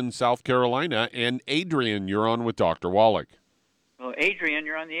Charleston, South Carolina. And Adrian, you're on with Dr. Wallach. Well, Adrian,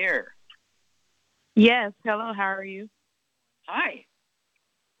 you're on the air. Yes. Hello, how are you? Hi.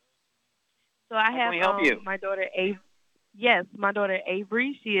 So I How have can we help you? my daughter Avery. Yes, my daughter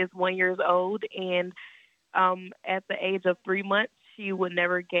Avery. She is 1 year old, and at the age of 3 months, she would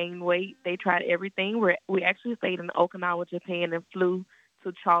never gain weight. They tried everything. We actually stayed in Okinawa, Japan, and flew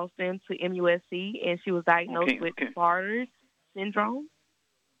to Charleston to MUSC, and she was diagnosed with Barter's syndrome.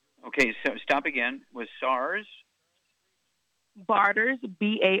 Okay, so stop again. With SARS? Barter's,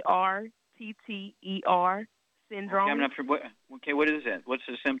 Bartter syndrome. Okay, I'm not sure. What is it? What's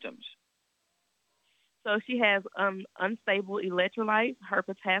the symptoms? So she has unstable electrolytes. Her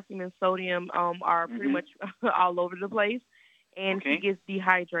potassium and sodium are pretty much all over the place, and she gets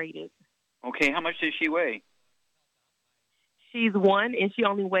dehydrated. Okay, how much does she weigh? She's 1, and she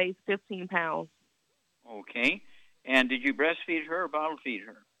only weighs 15 pounds. Okay, and did you breastfeed her or bottle feed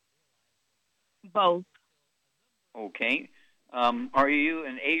her? Both. Okay. Are you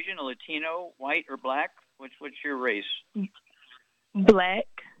an Asian, a Latino, white, or black? What's your race? Black.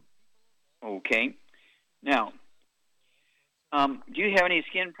 Okay. Now, do you have any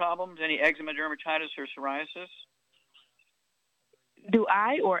skin problems, any eczema, dermatitis, or psoriasis? Do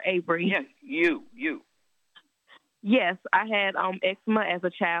I or Avery? Yeah, you. Yes, I had eczema as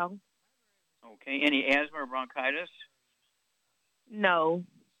a child. Okay. Any asthma or bronchitis? No.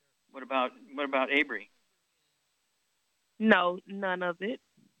 What about Avery? No, none of it.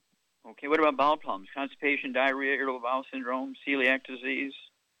 Okay. What about bowel problems? Constipation, diarrhea, irritable bowel syndrome, celiac disease?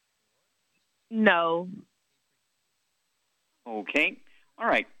 No. Okay. All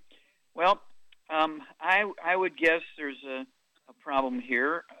right. Well, I would guess there's a problem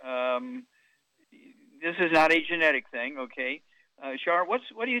here. This is not a genetic thing, okay? Shar, what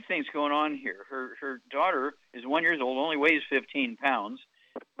do you think's going on here? Her daughter is 1 year old, only weighs 15 pounds.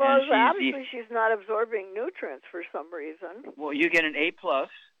 Well, obviously she's not absorbing nutrients for some reason. Well, you get an A+,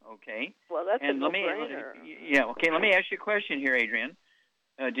 okay? Well, that's and a no-brainer. Okay, let me ask you a question here, Adrian.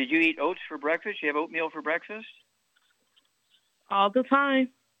 Did you eat oats for breakfast? You have oatmeal for breakfast? All the time.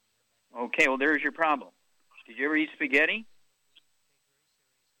 Okay, well, there's your problem. Did you ever eat spaghetti?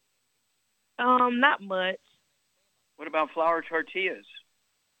 Not much. What about flour tortillas?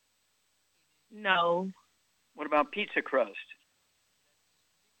 No. What about pizza crust?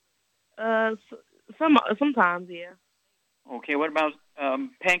 Sometimes, yeah. Okay, what about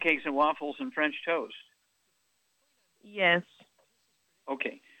pancakes and waffles and French toast? Yes.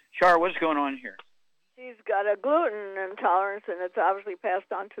 Okay. Char, what's going on here? She's got a gluten intolerance, and it's obviously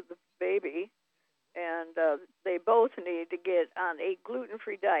passed on to the baby. And they both need to get on a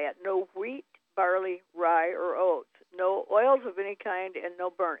gluten-free diet. No wheat, barley, rye, or oats. No oils of any kind, and no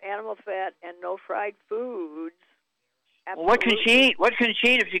burnt animal fat, and no fried foods. Well, what can she eat? What can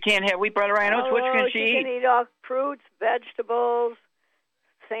she eat if she can't have wheat, barley, rye, and oats? What can she eat? She can eat all fruits, vegetables,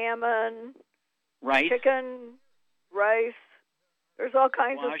 salmon, rice, chicken, rice. There's all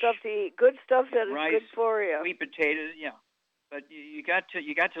kinds of stuff to eat. Good stuff that is good for you. Sweet potatoes, yeah. But you got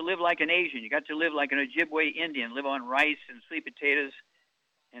to live like an Asian. You got to live like an Ojibwe Indian. Live on rice and sweet potatoes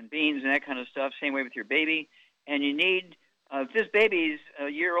and beans and that kind of stuff. Same way with your baby. And you need, if this baby's a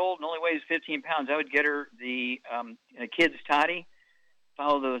year old and only weighs 15 pounds, I would get her the Kids Toddy.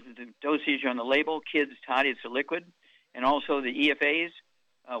 Follow the dosage on the label. Kids Toddy, it's a liquid. And also the EFAs.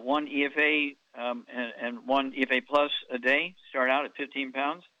 One EFA and one EFA Plus a day. Start out at 15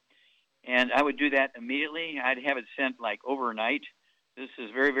 pounds. And I would do that immediately. I'd have it sent like overnight. This is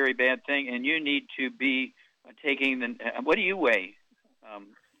a very, very bad thing. And you need to be taking what do you weigh,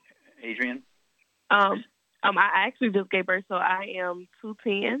 Adrian? I actually just gave birth, so I am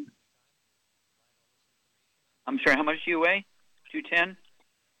 210. I'm sorry, how much do you weigh? 210?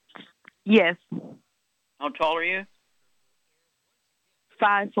 Yes. How tall are you?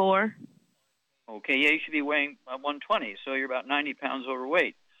 5'4". Okay, yeah, you should be weighing 120, so you're about 90 pounds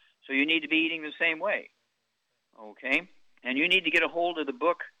overweight. So you need to be eating the same way. Okay, and you need to get a hold of the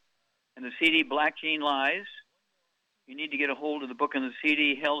book and the CD Black Gene Lies. You need to get a hold of the book and the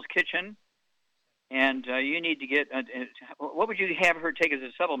CD Hell's Kitchen. And you need to get, what would you have her take as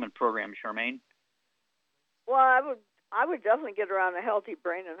a supplement program, Charmaine? Well, I would definitely get her on a healthy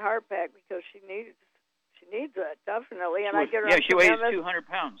brain and heart pack because she needs it, definitely. And I get her on she weighs 200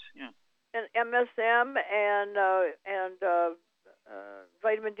 pounds. Yeah. And MSM and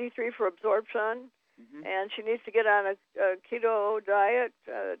vitamin D3 for absorption. Mm-hmm. And she needs to get on a keto diet,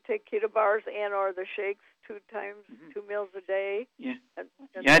 take keto bars and or the shakes 2 times, 2 meals a day. Yeah.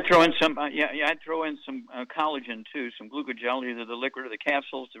 I'd throw in some. I'd throw in some collagen too, some glucogel, either the liquid or the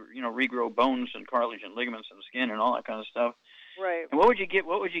capsules to regrow bones and cartilage and ligaments and skin and all that kind of stuff. Right. And what would you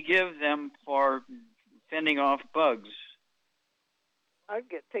give them for fending off bugs? I'd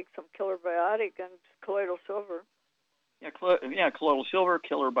take some Killer Biotic and colloidal silver. Yeah, colloidal silver,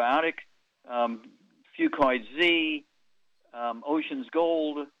 Killer Biotic, Fucoid Z, Ocean's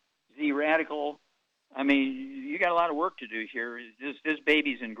Gold, Z Radical. I mean, you got a lot of work to do here. This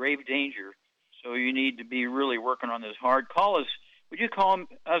baby's in grave danger, so you need to be really working on this hard. Call us. Would you call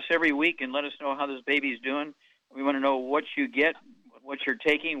us every week and let us know how this baby's doing? We want to know what you get, what you're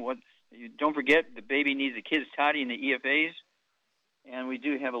taking. Don't forget, the baby needs a Kids Toddy and the EFAs. And we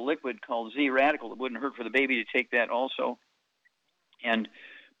do have a liquid called Z Radical. It wouldn't hurt for the baby to take that also.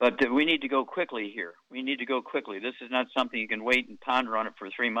 But we need to go quickly here. We need to go quickly. This is not something you can wait and ponder on it for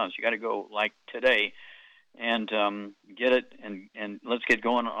 3 months. You got to go like today and get it, and let's get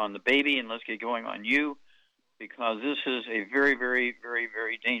going on the baby, and let's get going on you, because this is a very, very, very,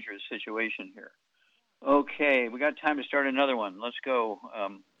 very dangerous situation here. Okay, we got time to start another one. Let's go.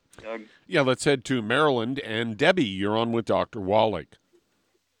 Doug? Yeah, let's head to Maryland. And Debbie, you're on with Dr. Wallach.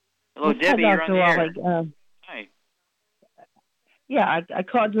 Hello, Debbie. You're on the air. Hi. Yeah, I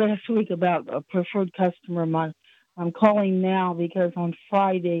called last week about a preferred customer of mine. I'm calling now because on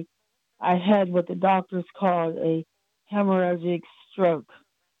Friday I had what the doctors called a hemorrhagic stroke.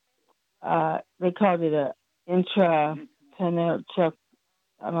 They called it a intrapulmonary shock,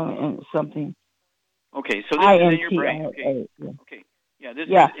 I don't know, something. Okay, so this is in your brain. Okay. Okay. Yeah, this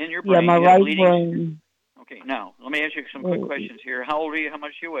is in your brain. Yeah, my right brain. Okay, now, let me ask you some quick questions here. How old are you? How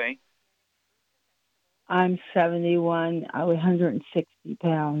much do you weigh? I'm 71. I weigh 160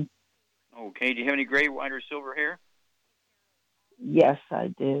 pounds. Okay, do you have any gray, white, or silver hair? Yes,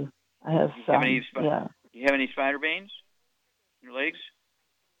 I do. I have some. Do you have any spider veins in your legs?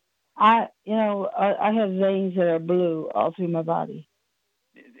 I have veins that are blue all through my body.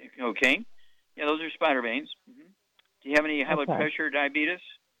 Okay. Yeah, those are spider veins. Mm-hmm. Do you have any high blood pressure or diabetes?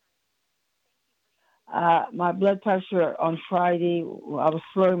 My blood pressure on Friday, I was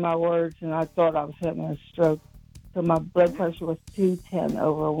slurring my words, and I thought I was having a stroke. So my blood pressure was 210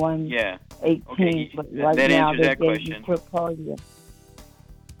 over 118. Okay. But right that now answers they that gave question. me Procardia.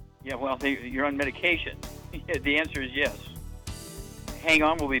 Yeah, well, you're on medication. The answer is yes. Hang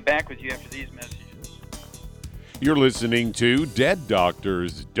on, we'll be back with you after these messages. You're listening to Dead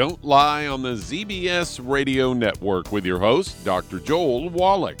Doctors Don't Lie on the ZBS Radio Network with your host, Dr. Joel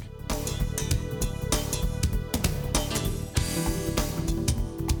Wallach.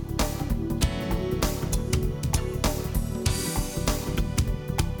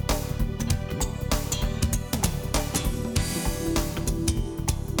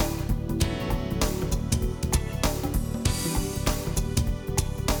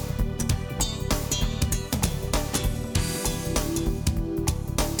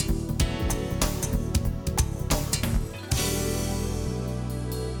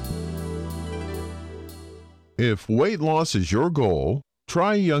 If weight loss is your goal,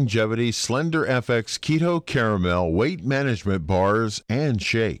 try Youngevity Slender FX Keto Caramel Weight Management Bars and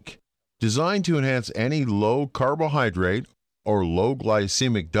Shake. Designed to enhance any low carbohydrate or low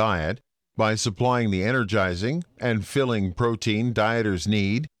glycemic diet by supplying the energizing and filling protein dieters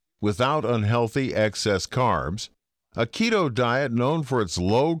need without unhealthy excess carbs, a keto diet known for its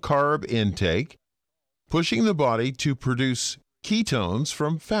low carb intake, pushing the body to produce ketones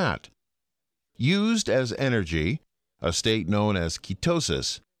from fat. Used as energy, a state known as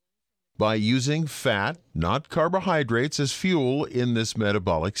ketosis, by using fat, not carbohydrates, as fuel in this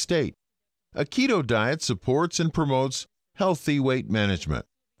metabolic state. A keto diet supports and promotes healthy weight management.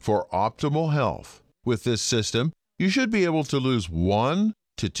 For optimal health, with this system, you should be able to lose 1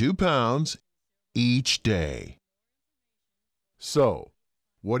 to 2 pounds each day. So,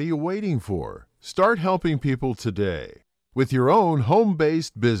 what are you waiting for? Start helping people today with your own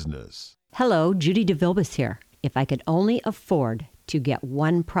home-based business. Hello, Judy DeVilbus here. If I could only afford to get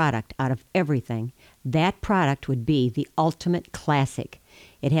one product out of everything, that product would be the Ultimate Classic.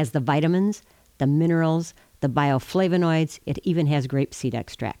 It has the vitamins, the minerals, the bioflavonoids. It even has grapeseed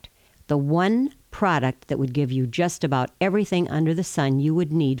extract. The one product that would give you just about everything under the sun you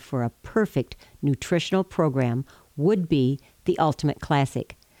would need for a perfect nutritional program would be the Ultimate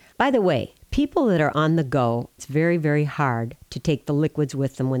Classic. By the way, people that are on the go, it's very, very hard to take the liquids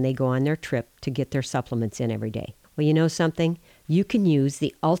with them when they go on their trip to get their supplements in every day. Well, you know something? You can use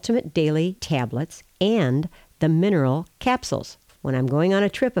the Ultimate Daily tablets and the mineral capsules. When I'm going on a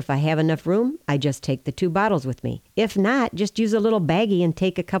trip, if I have enough room, I just take the 2 bottles with me. If not, just use a little baggie and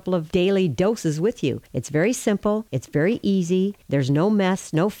take a couple of daily doses with you. It's very simple. It's very easy. There's no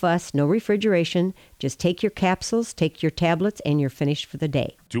mess, no fuss, no refrigeration. Just take your capsules, take your tablets, and you're finished for the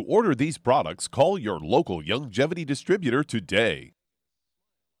day. To order these products, call your local Youngevity distributor today.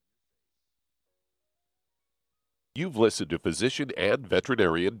 You've listened to physician and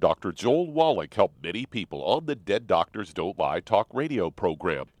veterinarian Dr. Joel Wallach help many people on the Dead Doctors Don't Lie talk radio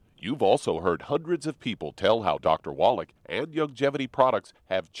program. You've also heard hundreds of people tell how Dr. Wallach and Youngevity products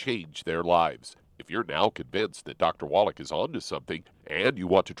have changed their lives. If you're now convinced that Dr. Wallach is onto something and you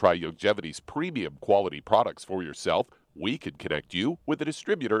want to try Youngevity's premium quality products for yourself, we can connect you with a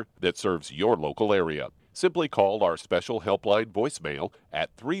distributor that serves your local area. Simply call our special helpline voicemail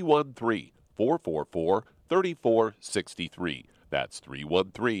at 313-444-3463. That's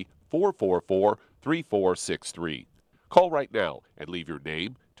 313-444-3463. Call right now and leave your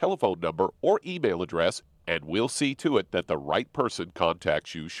name, telephone number, or email address, and we'll see to it that the right person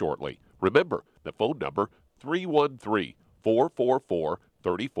contacts you shortly. Remember, the phone number,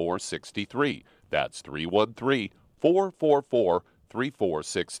 313-444-3463. That's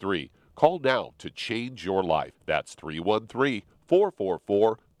 313-444-3463. Call now to change your life. That's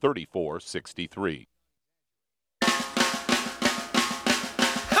 313-444-3463.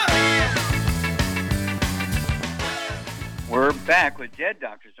 We're back with Dead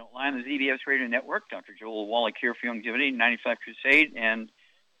Doctors Don't Lie on the ZBS Radio Network. Dr. Joel Wallach here for Youngevity, 95 Crusade. And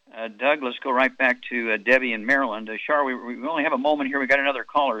Doug, let's go right back to Debbie in Maryland. Shar, we only have a moment here. We got another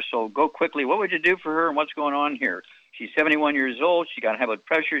caller, so go quickly. What would you do for her, and what's going on here? She's 71 years old. She got high blood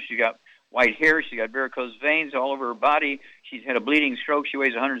pressure. She got white hair. She got varicose veins all over her body. She's had a bleeding stroke. She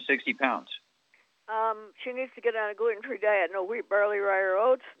weighs 160 pounds. She needs to get on a gluten-free diet. No wheat, barley, rye, or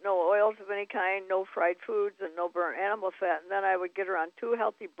oats, no oils of any kind, no fried foods, and no burnt animal fat. And then I would get her on 2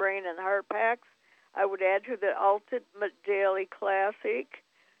 healthy brain and heart packs. I would add to the Ultimate Daily Classic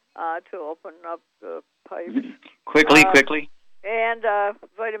to open up the pipes. Quickly. And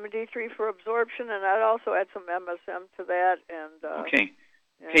vitamin D3 for absorption, and I'd also add some MSM to that. And Okay,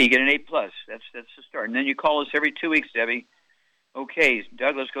 you get an A+. That's the start. And then you call us every 2 weeks, Debbie. Okay,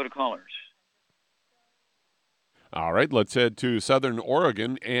 Doug, let's go to callers. All right, let's head to Southern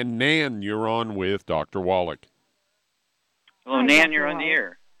Oregon. And Nan, you're on with Dr. Wallach. Hello, Hi, Nan, Dr. you're on the Wallach.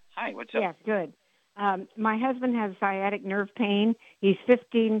 air. Hi, what's up? Yes, good. My husband has sciatic nerve pain. He's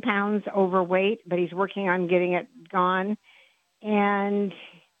 15 pounds overweight, but he's working on getting it gone. And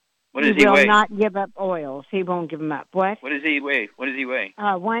What does he will weigh? not give up oils. He won't give them up. What? What does he weigh?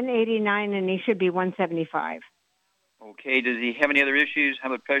 189, and he should be 175. Okay, does he have any other issues? High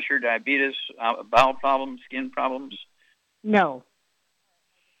blood pressure, diabetes, bowel problems, skin problems? No.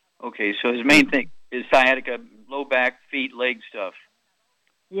 Okay, so his main thing is sciatica, low back, feet, leg stuff.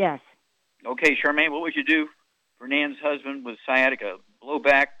 Yes. Okay, Charmaine, what would you do for Nan's husband with sciatica, low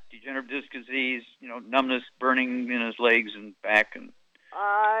back, degenerative disc disease, numbness, burning in his legs and back? And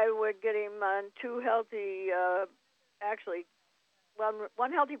I would get him on 2 healthy,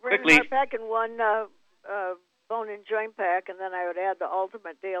 one healthy brain and heart pack and one bone and joint pack, and then I would add the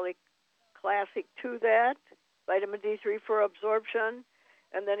Ultimate Daily Classic to that, vitamin D3 for absorption,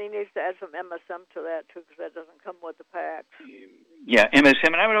 and then he needs to add some MSM to that, too, because that doesn't come with the packs. Yeah,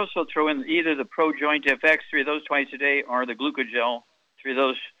 MSM, and I would also throw in either the Pro Joint FX, 3 of those twice a day, or the Glucogel, 3 of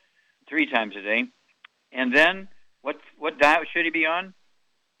those 3 times a day. And then, what diet should he be on?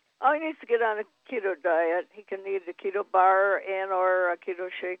 Oh, he needs to get on a keto diet. He can eat a keto bar and or a keto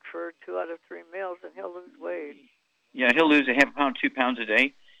shake for 2 out of 3 meals, and he'll lose weight. Yeah, he'll lose a half pound, 2 pounds a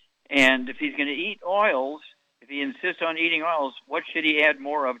day. And if he's going to eat oils, if he insists on eating oils, what should he add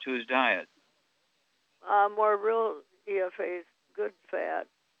more of to his diet? More real EFAs, good fat.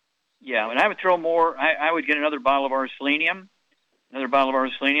 Yeah, and I would throw more. I would get another bottle of our selenium,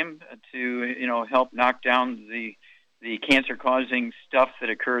 to help knock down the cancer-causing stuff that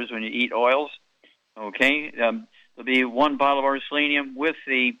occurs when you eat oils. Okay, there'll be 1 bottle of our selenium with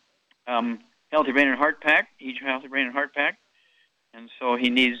the Healthy Brain and Heart Pack, each Healthy Brain and Heart Pack. And so he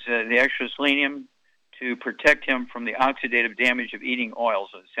needs the extra selenium to protect him from the oxidative damage of eating oils,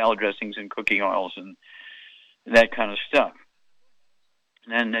 salad dressings and cooking oils and that kind of stuff.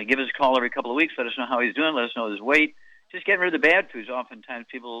 And then give us a call every couple of weeks. Let us know how he's doing. Let us know his weight. Just getting rid of the bad foods. Oftentimes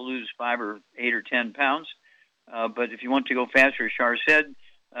people will lose 5 or 8 or 10 pounds. But if you want to go faster, as Shar said,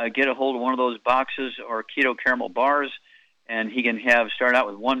 get a hold of one of those boxes or keto caramel bars, and he can start out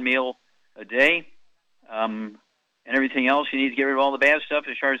with 1 meal a day. And everything else, you need to get rid of all the bad stuff,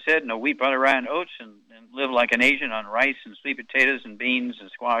 as Shar said, no wheat, butter, rye, and oats, and live like an Asian on rice and sweet potatoes and beans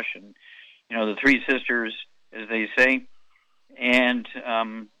and squash and, the 3 sisters, as they say. And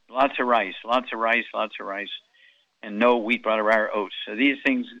lots of rice, and no wheat, butter, rye, or oats. So these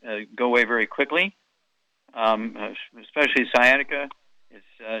things go away very quickly, especially sciatica.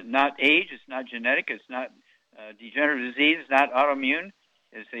 It's not age, it's not genetic, it's not degenerative disease, it's not autoimmune.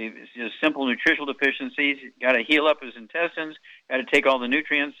 It's just simple nutritional deficiencies. He's got to heal up his intestines, got to take all the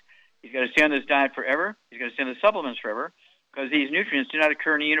nutrients. He's got to stay on this diet forever. He's got to stay on the supplements forever, because these nutrients do not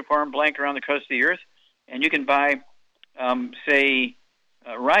occur in a uniform blanket around the crust of the earth. And you can buy,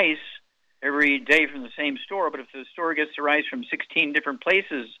 rice every day from the same store, but if the store gets the rice from 16 different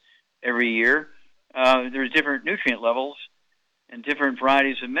places every year, there's different nutrient levels and different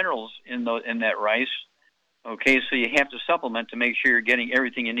varieties of minerals in that rice. Okay, so you have to supplement to make sure you're getting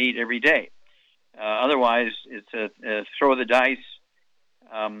everything you need every day. Otherwise, it's a throw of the dice,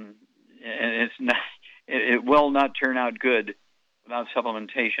 and it will not turn out good without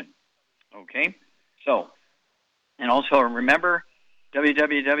supplementation. Okay, so, and also remember,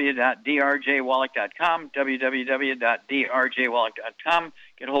 www.drjwallach.com, www.drjwallach.com.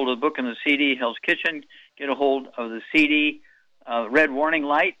 Get a hold of the book and the CD, Hell's Kitchen. Get a hold of the CD, Red Warning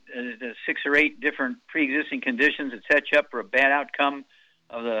Light, the 6 or 8 different pre-existing conditions that set you up for a bad outcome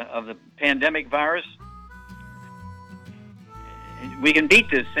of the pandemic virus. We can beat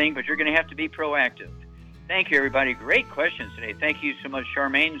this thing, but you're going to have to be proactive. Thank you, everybody. Great questions today. Thank you so much,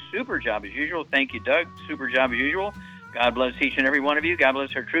 Charmaine. Super job as usual. Thank you, Doug. Super job as usual. God bless each and every one of you. God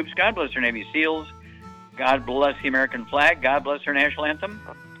bless our troops. God bless our Navy SEALs. God bless the American flag. God bless our national anthem.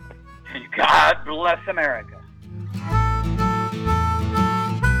 And God bless America.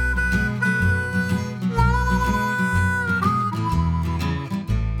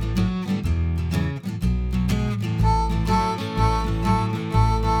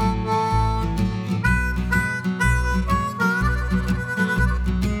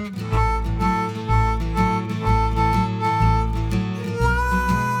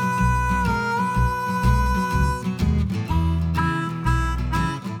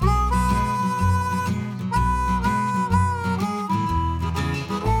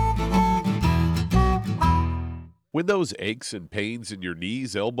 When those aches and pains in your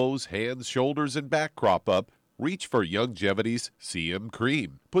knees, elbows, hands, shoulders, and back crop up, reach for Youngevity's CM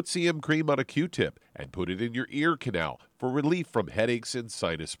Cream. Put CM Cream on a Q-tip and put it in your ear canal for relief from headaches and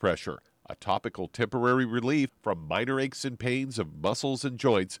sinus pressure. A topical temporary relief from minor aches and pains of muscles and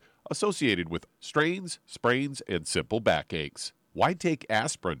joints associated with strains, sprains, and simple backaches. Why take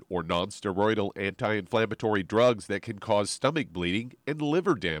aspirin or non-steroidal anti-inflammatory drugs that can cause stomach bleeding and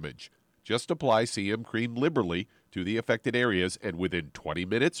liver damage? Just apply CM Cream liberally to the affected areas, and within 20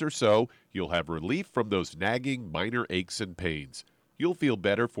 minutes or so, you'll have relief from those nagging minor aches and pains. You'll feel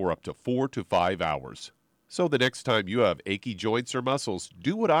better for up to 4 to 5 hours. So the next time you have achy joints or muscles,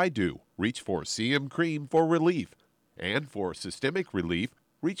 do what I do. Reach for CM Cream for relief. And for systemic relief,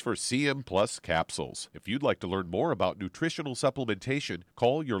 reach for CM Plus capsules. If you'd like to learn more about nutritional supplementation,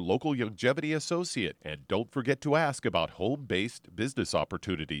 call your local Youngevity associate, and don't forget to ask about home-based business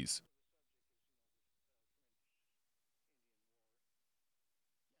opportunities.